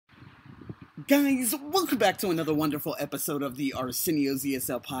Guys, welcome back to another wonderful episode of the Arsenio's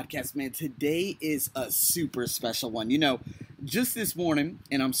ESL podcast, man. Today is a super special one. You know, just this morning,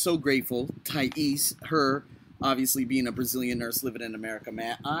 and I'm so grateful, Thais, her obviously being a Brazilian nurse living in America,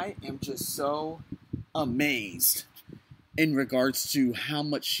 man, I am just so amazed in regards to how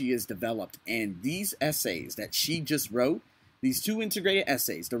much she has developed. And these essays that she just wrote, these two integrated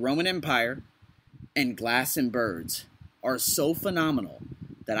essays, the Roman Empire and Glass and Birds, are so phenomenal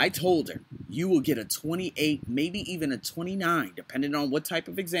that I told her, you will get a 28, maybe even a 29, depending on what type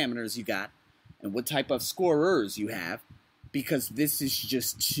of examiners you got and what type of scorers you have, because this is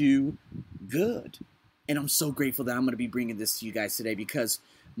just too good. And I'm so grateful that I'm going to be bringing this to you guys today because,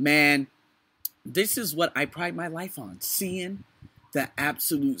 man, this is what I pride my life on, seeing the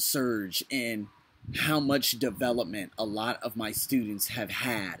absolute surge in how much development a lot of my students have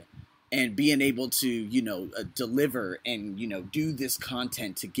had. And being able to, deliver and, do this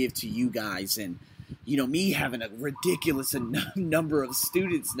content to give to you guys. And, me having a ridiculous number of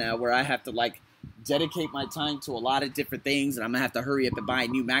students now where I have to, dedicate my time to a lot of different things. And I'm going to have to hurry up and buy a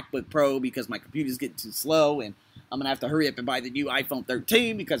new MacBook Pro because my computer's getting too slow. And I'm going to have to hurry up and buy the new iPhone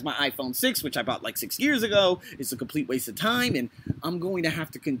 13 because my iPhone 6, which I bought 6 years ago, is a complete waste of time. And I'm going to have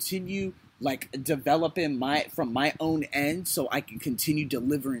to continue developing from my own end so I can continue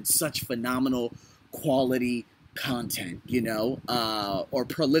delivering such phenomenal quality content, or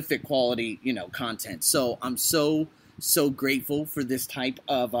prolific quality, content. So I'm so grateful for this type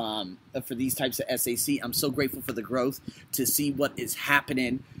of, for these types of SAC. I'm so grateful for the growth to see what is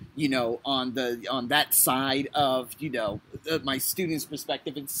happening, on that side of, my students'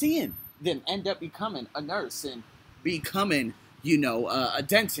 perspective and seeing them end up becoming a nurse and becoming a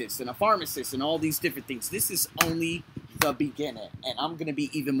dentist and a pharmacist and all these different things. This is only the beginning. And I'm going to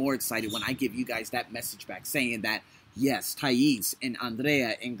be even more excited when I give you guys that message back saying that, yes, Thais and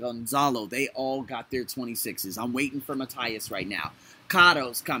Andrea and Gonzalo, they all got their 26s. I'm waiting for Matthias right now.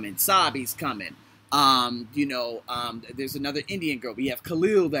 Cato's coming. Sabi's coming. There's another Indian girl. We have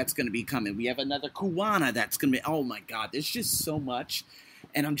Khalil that's going to be coming. We have another Kuwana that's going to be, oh my God, there's just so much.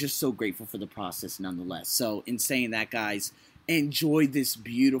 And I'm just so grateful for the process nonetheless. So in saying that, guys, enjoy this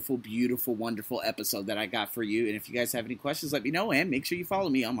beautiful, beautiful, wonderful episode that I got for you. And if you guys have any questions, let me know. And make sure you follow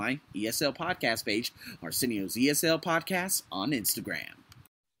me on my ESL podcast page, Arsenio's ESL Podcast on Instagram.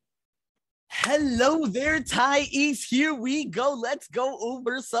 Hello there, Thais. Here we go. Let's go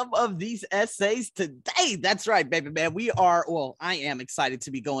over some of these essays today. That's right, baby man. I am excited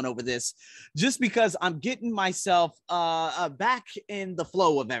to be going over this just because I'm getting myself back in the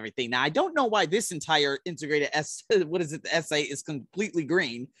flow of everything. Now, I don't know why this entire integrated essay is completely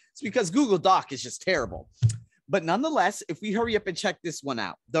green. It's because Google Doc is just terrible. But nonetheless, if we hurry up and check this one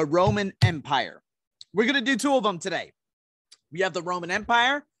out, the Roman Empire. We're going to do two of them today. We have the Roman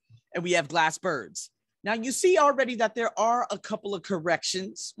Empire and we have Glass Birds. Now, you see already that there are a couple of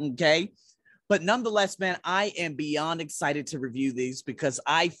corrections, okay? But nonetheless, man, I am beyond excited to review these because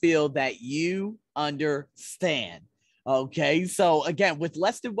I feel that you understand, okay? So, again, with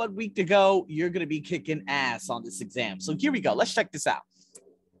less than 1 week to go, you're going to be kicking ass on this exam. So here we go. Let's check this out.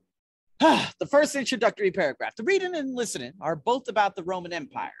 The first introductory paragraph. The reading and listening are both about the Roman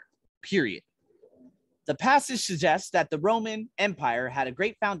Empire, period. The passage suggests that the Roman Empire had a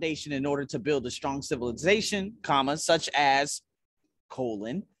great foundation in order to build a strong civilization, such as,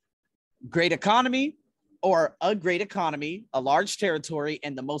 great economy, or a great economy, a large territory,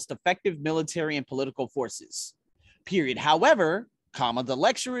 and the most effective military and political forces, period. However, the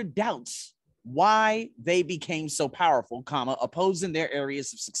lecturer doubts why they became so powerful, opposing their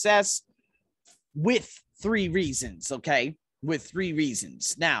areas of success with 3 reasons, okay? With 3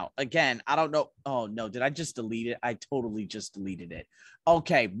 reasons. Now, again, I don't know. Oh, no. Did I just delete it? I totally just deleted it.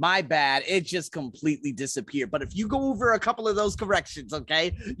 Okay, my bad. It just completely disappeared. But if you go over a couple of those corrections,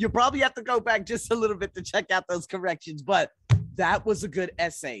 okay, you probably have to go back just a little bit to check out those corrections. But that was a good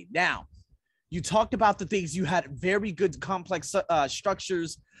essay. Now, you talked about the things. You had very good complex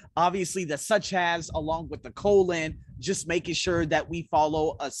structures, obviously, the such as, along with the colon, just making sure that we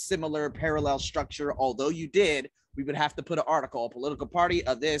follow a similar parallel structure. Although you did, we would have to put an article, a political party,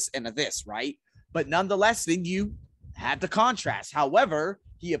 of this and of this, right? But nonetheless, then you had the contrast. However,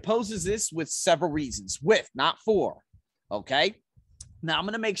 he opposes this with several reasons, not 4, okay? Now, I'm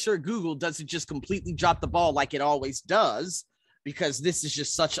going to make sure Google doesn't just completely drop the ball like it always does, because this is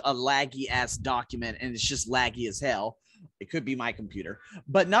just such a laggy-ass document, and it's just laggy as hell. It could be my computer.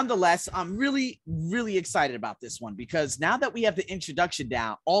 But nonetheless, I'm really, really excited about this one because now that we have the introduction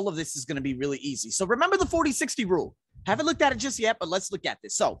down, all of this is going to be really easy. So remember the 40-60 rule. Haven't looked at it just yet, but let's look at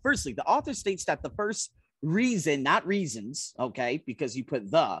this. So firstly, the author states that the first reason, not reasons, okay, because you put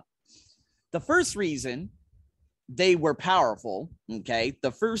the, The first reason they were powerful, okay,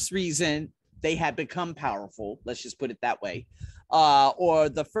 the first reason they had become powerful, let's just put it that way, or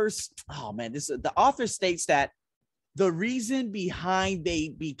the first, oh man, the author states that the reason behind they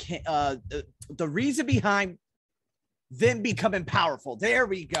became, the reason behind them becoming powerful. There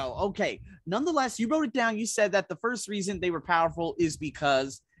we go. Okay. Nonetheless, you wrote it down. You said that the first reason they were powerful is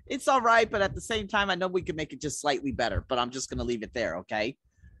because it's all right, but at the same time, I know we can make it just slightly better, but I'm just going to leave it there. Okay.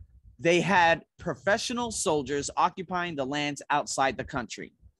 They had professional soldiers occupying the lands outside the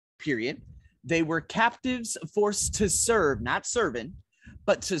country, period. They were captives forced to serve, not serving,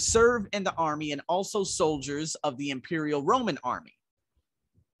 but to serve in the army, and also soldiers of the Imperial Roman army.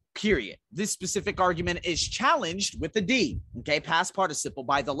 Period. This specific argument is challenged with a D, okay, past participle,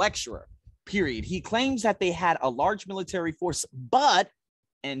 by the lecturer. Period. He claims that they had a large military force, but,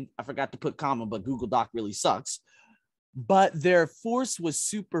 and I forgot to put comma, but Google Doc really sucks, but their force was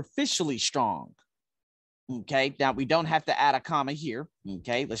superficially strong. Okay, now we don't have to add a comma here.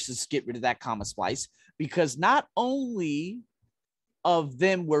 Okay, let's just get rid of that comma splice, because not only of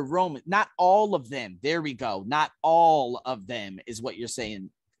them were Roman, not all of them. There we go. Not all of them is what you're saying.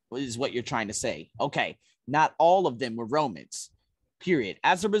 Is what you're trying to say. Okay, not all of them were Romans, period.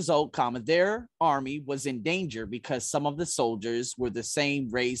 As a result, comma, their army was in danger because some of the soldiers were the same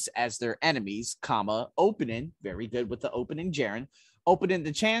race as their enemies, comma, opening, very good with the opening, Jaren, opening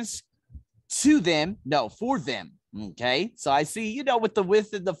the chance to them, no, for them, okay? So I see, you know, with the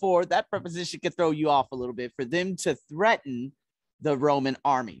with and the for, that preposition could throw you off a little bit, for them to threaten the Roman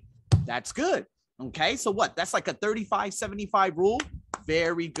army. That's good, okay? So what? That's like a 35-75 rule.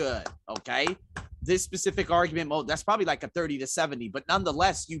 Very good. Okay. This specific argument mode, that's probably like a 30-70, but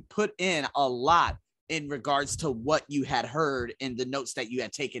nonetheless, you put in a lot in regards to what you had heard in the notes that you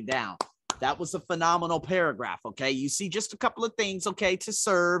had taken down. That was a phenomenal paragraph. Okay. You see just a couple of things. Okay. To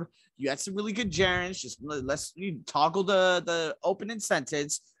serve, you had some really good gerunds. Just let's toggle the opening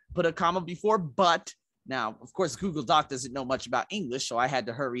sentence, put a comma before but. Now, of course, Google Doc doesn't know much about English, so I had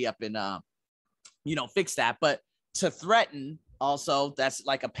to hurry up and, fix that. But to threaten, also, that's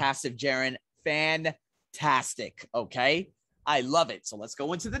like a passive gerund. Fantastic. Okay. I love it. So let's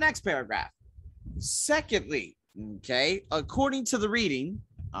go into the next paragraph. Secondly, okay, according to the reading,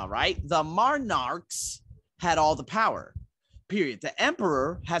 all right, the monarchs had all the power, period. The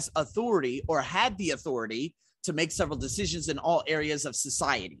emperor has authority, or had the authority, to make several decisions in all areas of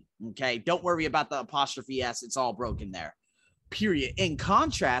society. Okay. Don't worry about the apostrophe S. It's all broken there. Period. In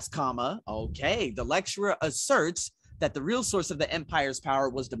contrast, comma, okay, the lecturer asserts that the real source of the empire's power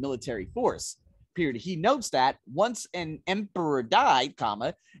was the military force, period. He notes that once an emperor died,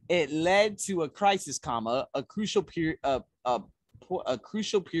 comma, it led to a crisis, comma, a crucial period of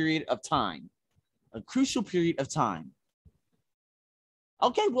time.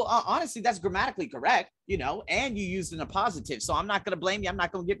 Okay, well, honestly, that's grammatically correct, and you used in a positive. So I'm not going to blame you. I'm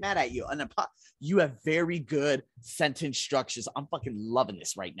not going to get mad at you. You have very good sentence structures. I'm fucking loving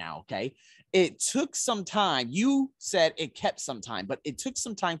this right now, okay? It took some time. You said it kept some time, but it took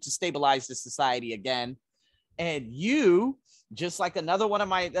some time to stabilize the society again. And you, just like another one of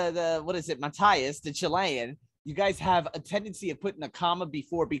my, Matthias, the Chilean, you guys have a tendency of putting a comma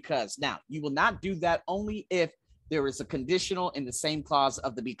before because. Now, you will not do that only if there is a conditional in the same clause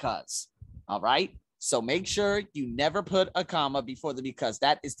of the because. All right. So make sure you never put a comma before the because.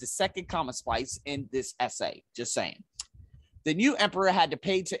 That is the second comma splice in this essay. Just saying. The new emperor had to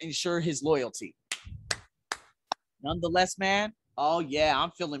pay to ensure his loyalty. Nonetheless, man. Oh, yeah,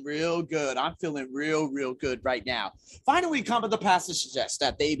 I'm feeling real good. I'm feeling real good right now. Finally, comma, the passage suggests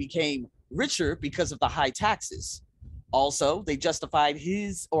that they became richer because of the high taxes. Also, they justified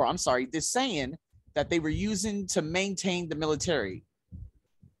this saying that they were using to maintain the military.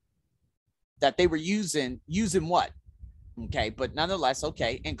 That they were using what? Okay, but nonetheless,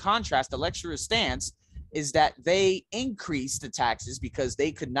 okay. In contrast, the lecturer's stance is that they increased the taxes because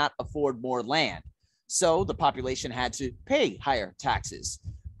they could not afford more land. So the population had to pay higher taxes.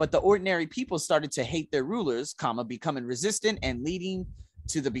 But the ordinary people started to hate their rulers, comma, becoming resistant and leading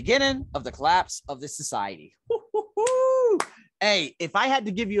to the beginning of the collapse of the society. Woo-hoo-hoo. Hey, if I had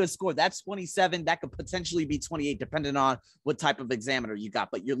to give you a score, that's 27. That could potentially be 28, depending on what type of examiner you got.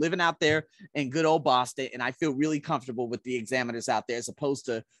 But you're living out there in good old Boston, and I feel really comfortable with the examiners out there as opposed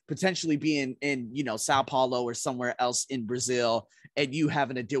to potentially being in, Sao Paulo or somewhere else in Brazil, and you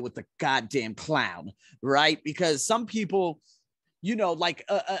having to deal with the goddamn clown, right? Because some people,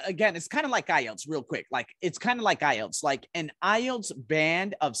 again, it's kind of like IELTS real quick. It's kind of like IELTS, like an IELTS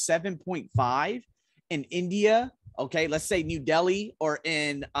band of 7.5 in India. Okay, let's say New Delhi or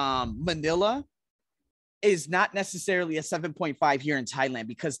in Manila, is not necessarily a 7.5 here in Thailand,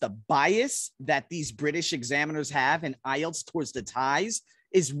 because the bias that these British examiners have in IELTS towards the Thais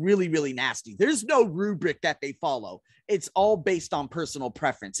is really, really nasty. There's no rubric that they follow. It's all based on personal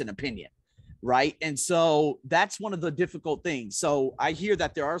preference and opinion, right? And so that's one of the difficult things. So I hear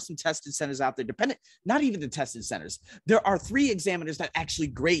that there are some testing centers out there, not even the testing centers. There are 3 examiners that actually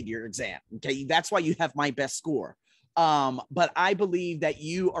grade your exam. Okay. That's why you have my best score. But I believe that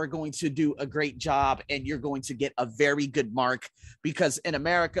you are going to do a great job and you're going to get a very good mark, because in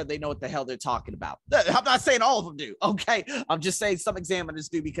America, they know what the hell they're talking about. I'm not saying all of them do. Okay. I'm just saying some examiners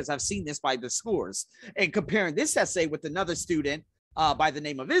do, because I've seen this by the scores. And comparing this essay with another student by the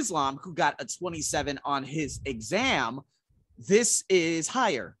name of Islam, who got a 27 on his exam, this is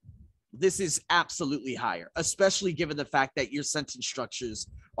higher. This is absolutely higher, especially given the fact that your sentence structures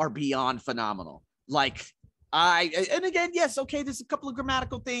are beyond phenomenal. Like, and again, yes, okay, there's a couple of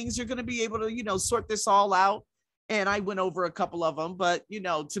grammatical things. You're going to be able to, sort this all out. And I went over a couple of them, but,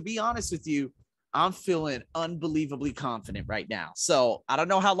 to be honest with you, I'm feeling unbelievably confident right now. So I don't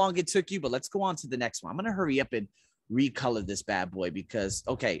know how long it took you, but let's go on to the next one. I'm going to hurry up and recolor this bad boy because,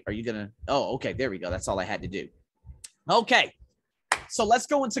 okay, are you going to, oh, okay, there we go. That's all I had to do. Okay. So let's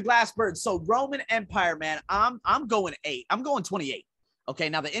go into Glassbird. So Roman Empire, man, I'm going 8. I'm going 28. Okay,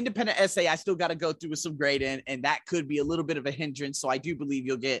 now the independent essay, I still got to go through with some grading, and that could be a little bit of a hindrance. So I do believe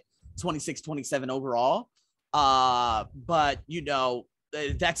you'll get 26, 27 overall. But,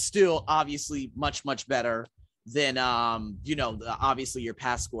 that's still obviously much, much better than, obviously your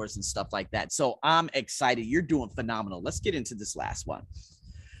past scores and stuff like that. So I'm excited. You're doing phenomenal. Let's get into this last one.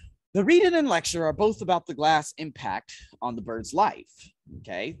 The reading and lecture are both about the glass impact on the bird's life.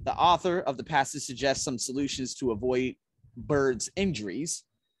 Okay, the author of the passage suggests some solutions to avoid birds' injuries.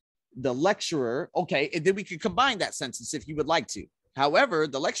 The lecturer, okay, and then we could combine that sentence if you would like to. However,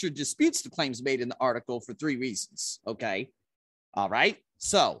 the lecturer disputes the claims made in the article for 3 reasons. Okay, all right.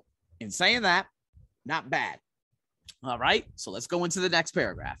 So in saying that, not bad. All right, so let's go into the next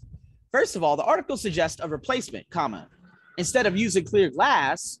paragraph. First of all, the article suggests a replacement, comma. Instead of using clear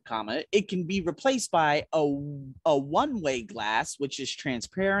glass, comma, it can be replaced by a one-way glass, which is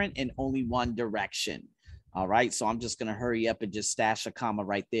transparent in only one direction. All right, so I'm just going to hurry up and just stash a comma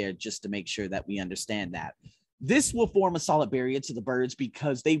right there just to make sure that we understand that. This will form a solid barrier to the birds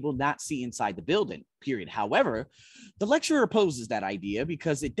because they will not see inside the building, period. However, the lecturer opposes that idea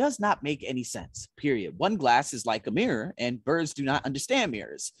because it does not make any sense, period. One glass is like a mirror, and birds do not understand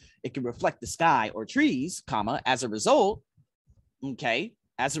mirrors. It can reflect the sky or trees, comma, as a result, okay,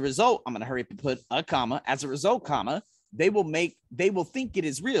 as a result, I'm going to hurry up and put a comma, as a result, comma, they will think it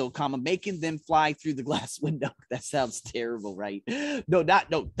is real, comma, making them fly through the glass window. That sounds terrible, right? No,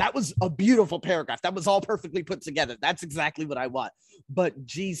 that was a beautiful paragraph. That was all perfectly put together. That's exactly what I want. But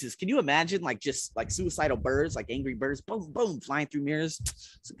Jesus, can you imagine just suicidal birds, like angry birds, boom, boom, flying through mirrors?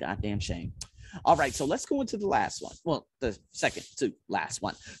 It's a goddamn shame. All right, so let's go into the last one. Well, the second to last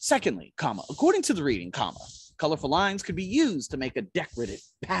one. Secondly, comma, according to the reading, comma, colorful lines could be used to make a decorative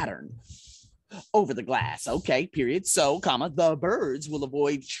pattern over the glass. Okay, period. So, comma, the birds will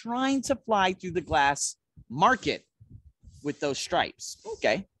avoid trying to fly through the glass market with those stripes.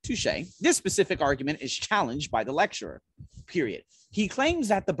 Okay, touche. This specific argument is challenged by the lecturer, period. He claims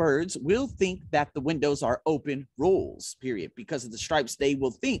that the birds will think that the windows are open rolls, period. Because of the stripes, they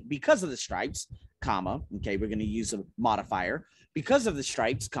will think, because of the stripes, comma, okay, we're going to use a modifier. Because of the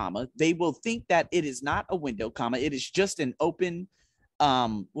stripes, comma, they will think that it is not a window, comma, it is just an open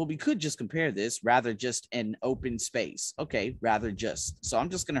well, we could just compare this, rather just an open space. Okay, rather just. So I'm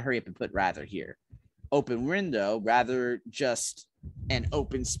just going to hurry up and put rather here. Open window, rather just an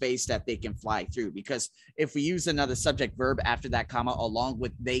open space that they can fly through. Because if we use another subject verb after that comma, along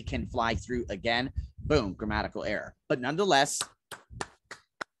with they can fly through again, boom, grammatical error. But nonetheless,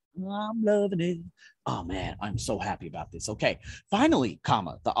 I'm loving it. Oh, man, I'm so happy about this. Okay, finally,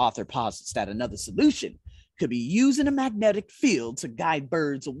 comma, the author posits that another solution could be using a magnetic field to guide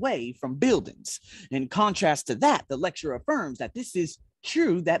birds away from buildings. In contrast to that, the lecturer affirms that this is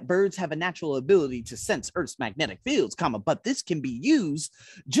true, that birds have a natural ability to sense Earth's magnetic fields, comma, but this can be used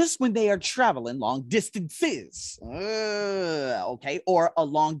just when they are traveling long distances. Okay, or a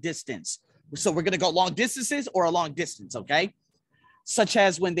long distance. So we're going to go long distances or a long distance, okay? Such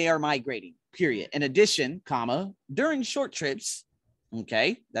as when they are migrating, period. In addition, comma, during short trips,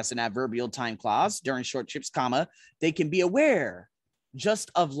 okay, that's an adverbial time clause. During short trips, comma, they can be aware just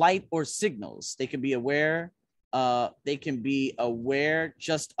of light or signals. They can be aware. They can be aware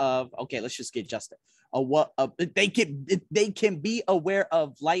just of. Okay, let's just get just. They can be aware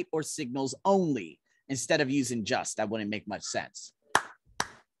of light or signals only instead of using just. That wouldn't make much sense.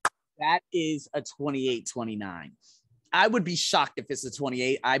 That is a 28-29. I would be shocked if it's a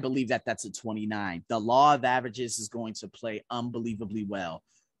 28. I believe that that's a 29. The law of averages is going to play unbelievably well.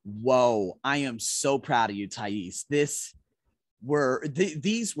 Whoa, I am so proud of you, Thais. These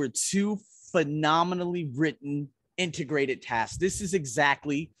were two phenomenally written integrated tasks. This is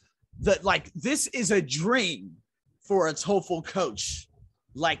exactly this is a dream for a TOEFL coach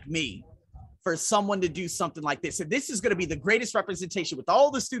like me, for someone to do something like this. And this is going to be the greatest representation with all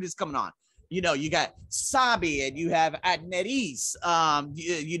the students coming on. You know, you got Sabi and you have Adneris,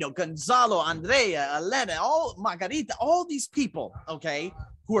 Gonzalo, Andrea, Elena, Margarita, all these people, okay,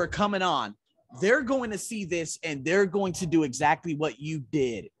 who are coming on. They're going to see this and they're going to do exactly what you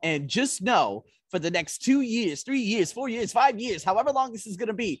did. And just know, for the next 2 years, 3 years, 4 years, 5 years, however long this is going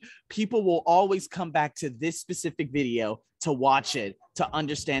to be, people will always come back to this specific video to watch it, to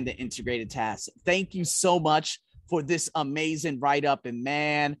understand the integrated tasks. Thank you so much for this amazing write-up. And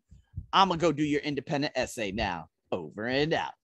man, I'm going to go do your independent essay now. Over and out.